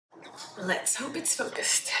Let's hope it's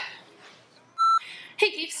focused.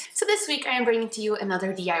 Hey peeps! So this week I am bringing to you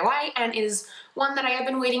another DIY, and it is one that I have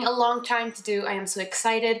been waiting a long time to do. I am so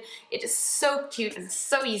excited. It is so cute and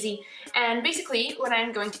so easy. And basically what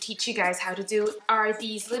I'm going to teach you guys how to do are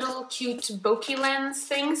these little cute bokeh lens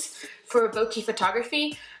things for bokeh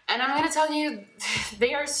photography. And I'm gonna tell you,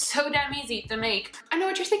 they are so damn easy to make. I know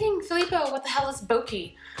what you're thinking, Filippo, what the hell is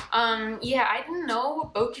bokeh? Yeah, I didn't know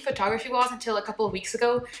what bokeh photography was until a couple of weeks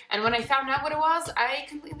ago, and when I found out what it was, I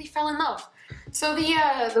completely fell in love. So the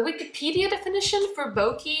Wikipedia definition for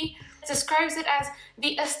bokeh describes it as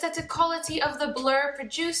the aesthetic quality of the blur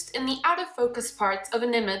produced in the out-of-focus parts of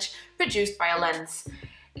an image produced by a lens.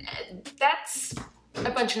 That's a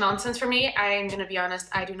bunch of nonsense for me. I'm gonna be honest,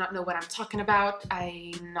 I do not know what I'm talking about.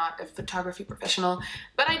 I'm not a photography professional,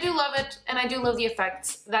 but I do love it, and I do love the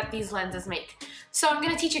effects that these lenses make. So I'm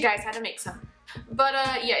gonna teach you guys how to make some. But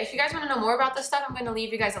yeah, if you guys want to know more about this stuff, I'm going to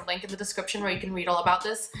leave you guys a link in the description where you can read all about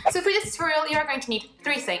this. So for this tutorial, you're going to need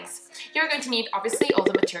three things. You're going to need, obviously, all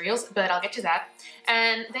the materials, but I'll get to that.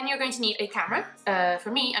 And then you're going to need a camera.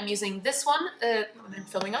 For me, I'm using this one, that I'm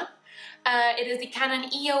filming on. It is the Canon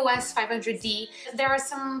EOS 500D. There are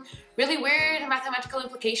some really weird mathematical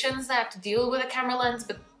implications that have to deal with a camera lens,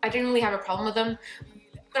 but I didn't really have a problem with them.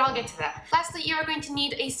 But I'll get to that. Lastly, you're going to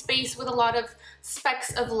need a space with a lot of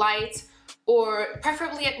specks of light, or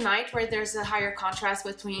preferably at night where there's a higher contrast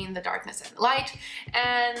between the darkness and the light.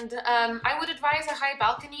 And I would advise a high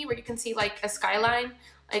balcony where you can see like a skyline,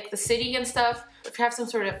 like the city and stuff. If you have some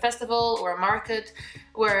sort of festival or a market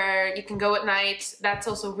where you can go at night, that's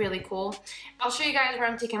also really cool. I'll show you guys where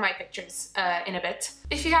I'm taking my pictures in a bit.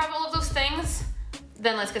 If you have all of those things,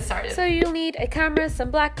 then let's get started. So you'll need a camera, some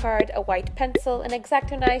black card, a white pencil, an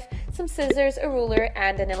X-Acto knife, some scissors, a ruler,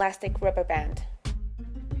 and an elastic rubber band.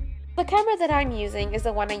 The camera that I'm using is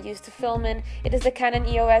the one I used to film in. It is the Canon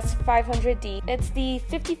EOS 500D. It's the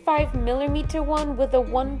 55mm one with a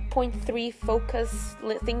 1.3 focus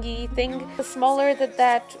thingy thing. The smaller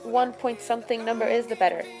that 1 point something number is, the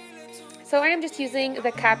better. So I am just using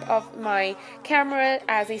the cap of my camera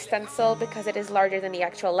as a stencil because it is larger than the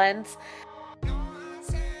actual lens.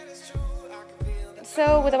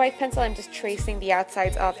 So with a white pencil, I'm just tracing the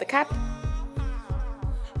outsides of the cap.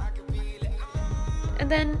 And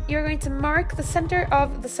then you're going to mark the center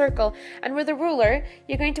of the circle, and with a ruler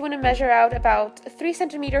you're going to want to measure out about 3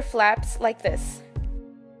 centimeter flaps like this.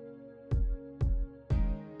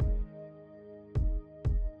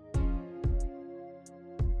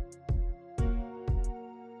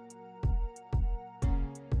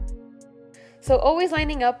 So always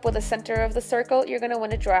lining up with the center of the circle, you're going to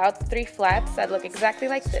want to draw out 3 flaps that look exactly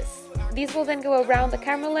like this. These will then go around the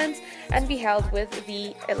camera lens and be held with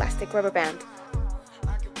the elastic rubber band.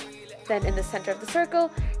 Then in the center of the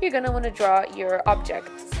circle, you're going to want to draw your object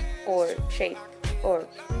or shape or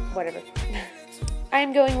whatever. I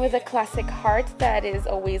am going with a classic heart that is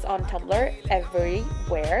always on Tumblr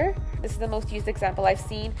everywhere. This is the most used example I've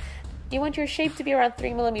seen. You want your shape to be around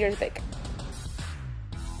 3mm big.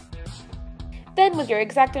 Then with your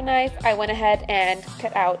X-Acto knife, I went ahead and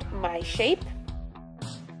cut out my shape.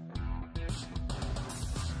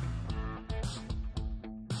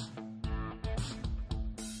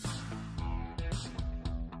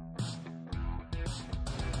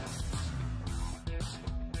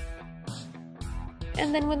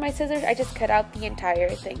 And then with my scissors, I just cut out the entire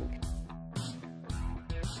thing.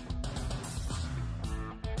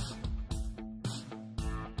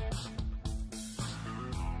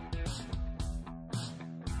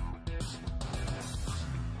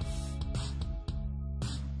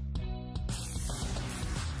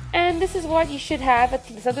 And this is what you should have.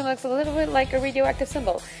 Something that looks a little bit like a radioactive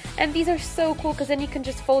symbol. And these are so cool because then you can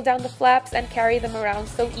just fold down the flaps and carry them around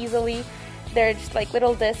so easily. They're just like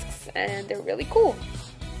little discs and they're really cool.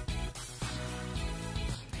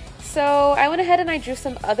 So I went ahead and I drew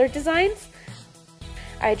some other designs.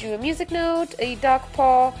 I drew a music note, a dog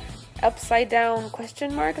paw, upside down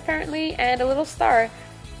question mark apparently, and a little star.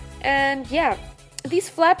 And yeah, these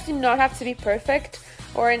flaps do not have to be perfect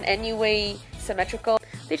or in any way symmetrical.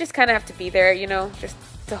 They just kind of have to be there, you know, just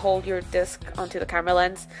to hold your disc onto the camera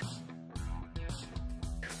lens.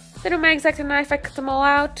 Then with my X-Acto knife, I cut them all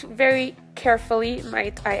out very carefully,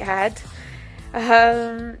 might I add.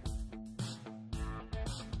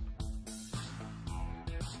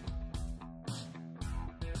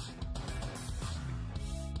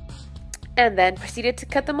 And then proceeded to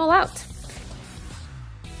cut them all out.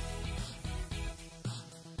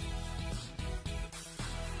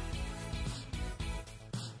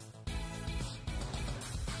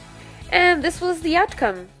 And this was the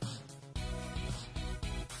outcome.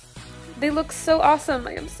 They look so awesome.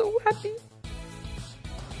 I am so happy.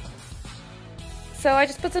 So I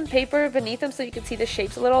just put some paper beneath them so you can see the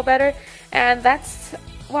shapes a little better, and that's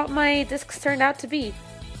what my discs turned out to be.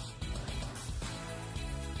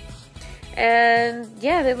 And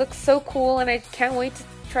yeah, they look so cool and I can't wait to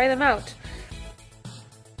try them out.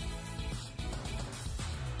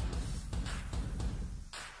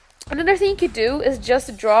 Another thing you could do is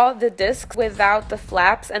just draw the discs without the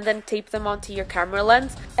flaps and then tape them onto your camera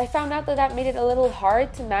lens. I found out that that made it a little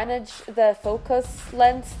hard to manage the focus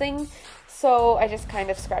lens thing, so I just kind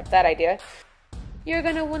of scrapped that idea. You're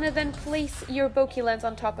gonna want to then place your Bokeh lens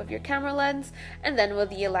on top of your camera lens, and then with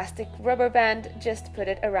the elastic rubber band, just put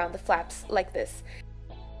it around the flaps like this.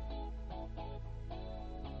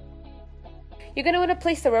 You're going to want to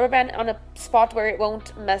place the rubber band on a spot where it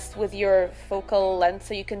won't mess with your focal length,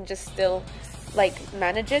 so you can just still like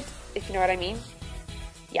manage it, if you know what I mean.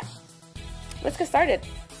 Yeah, let's get started.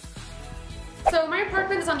 So my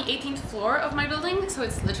apartment is on the 18th floor of my building, so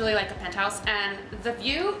it's literally like a penthouse, and the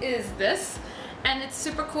view is this, and it's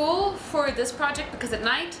super cool for this project because at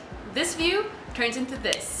night this view turns into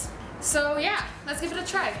this. So yeah, let's give it a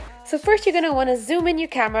try. So first you're going to want to zoom in your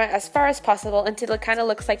camera as far as possible until it kind of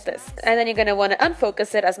looks like this. And then you're going to want to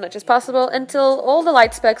unfocus it as much as possible until all the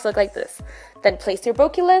light specks look like this. Then place your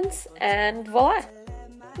Bokeh lens and voila!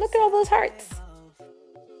 Look at all those hearts!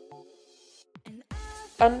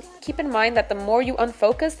 Keep in mind that the more you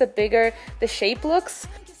unfocus, the bigger the shape looks.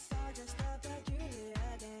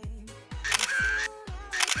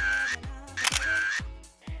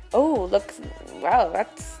 Oh, look! Wow,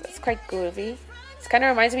 that's quite groovy. This kind of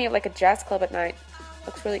reminds me of like a jazz club at night.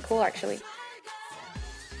 Looks really cool, actually.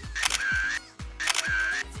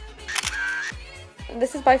 And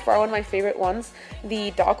this is by far one of my favorite ones.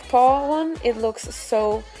 The dog paw one. It looks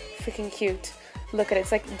so freaking cute. Look at it.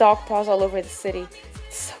 It's like dog paws all over the city.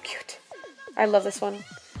 It's so cute. I love this one.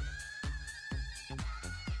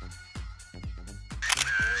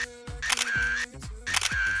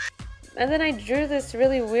 And then I drew this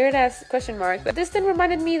really weird ass question mark, but this then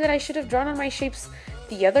reminded me that I should have drawn on my shapes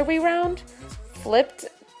the other way around. Flipped.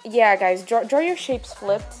 Yeah guys, draw your shapes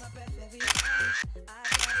flipped.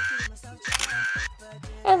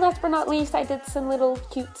 And last but not least, I did some little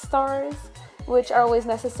cute stars, which are always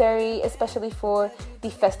necessary, especially for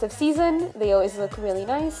the festive season. They always look really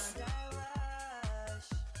nice.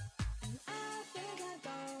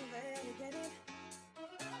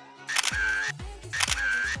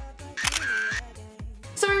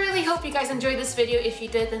 I hope you guys enjoyed this video. If you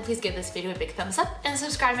did, then please give this video a big thumbs up and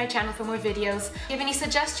subscribe to my channel for more videos. If you have any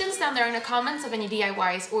suggestions down there in the comments of any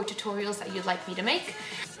DIYs or tutorials that you'd like me to make.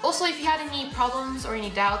 Also, if you had any problems or any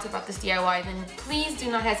doubts about this DIY, then please do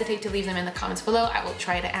not hesitate to leave them in the comments below. I will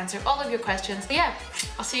try to answer all of your questions. But yeah,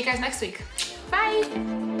 I'll see you guys next week. Bye!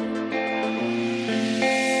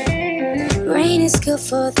 Rain is good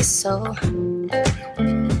for the soul.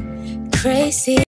 Crazy.